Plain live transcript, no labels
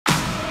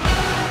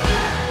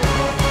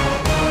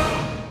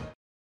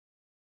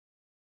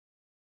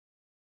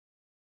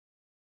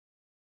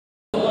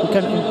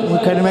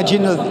can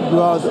imagine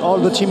all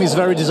the team is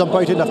very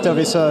disappointed after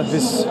this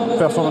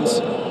performance.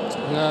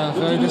 Yeah,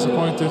 very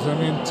disappointed. I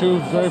mean, 2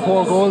 very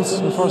poor goals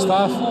in the first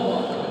half,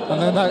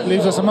 and then that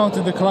leaves us a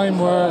mountain to climb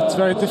where it's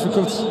very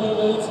difficult.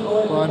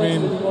 But I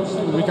mean,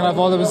 we can have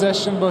all the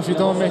possession, but if you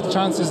don't make the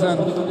chances, then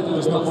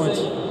there's no point.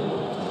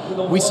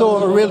 We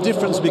saw a real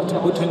difference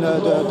between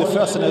the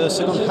first and the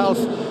second half.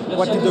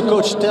 What did the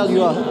coach tell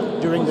you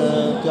during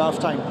the half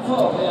time?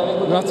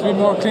 We have to be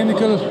more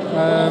clinical,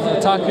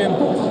 attacking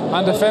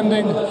and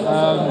defending.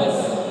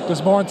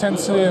 There's more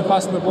intensity in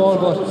passing the ball,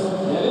 but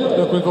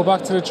look, we'll go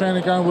back to the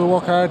training ground, we'll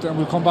work hard and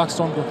we'll come back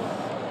stronger.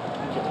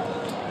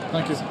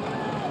 Thank you.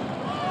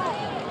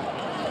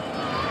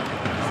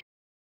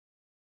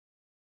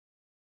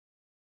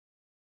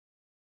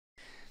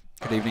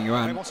 Good evening,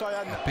 Yohann.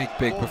 A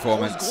big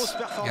performance.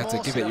 You had to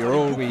give it your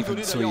all. We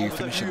even saw you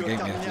finishing the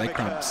game with leg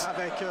cramps.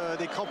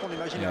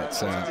 Yeah,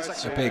 it's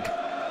a big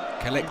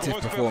collective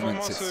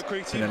performance.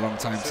 It's been a long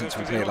time since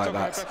we played like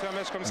that.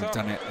 We've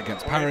done it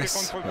against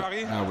Paris, but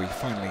now we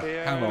finally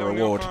have our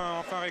reward.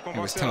 It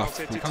was tough.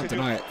 We can't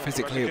deny it.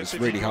 Physically, it was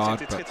really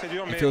hard, but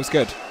it feels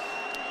good.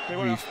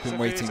 We've been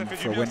waiting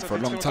for a win for a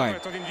long time,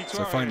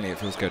 so finally it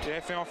feels good.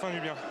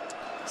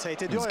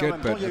 It was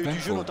good, but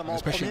eventful,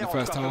 especially in the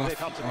first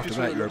half. After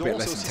that, you're a bit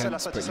less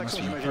intense, but you must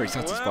be very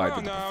satisfied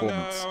with the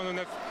performance.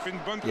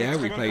 Yeah,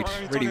 we played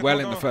really well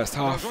in the first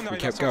half. We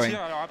kept going.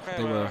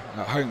 They were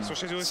at home, so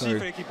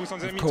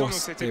of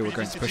course they were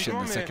going to push it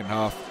in the second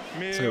half.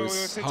 So it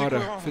was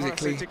harder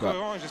physically, but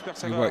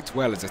we worked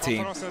well as a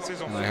team,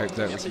 and I hope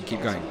that we can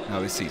keep going now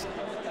this season.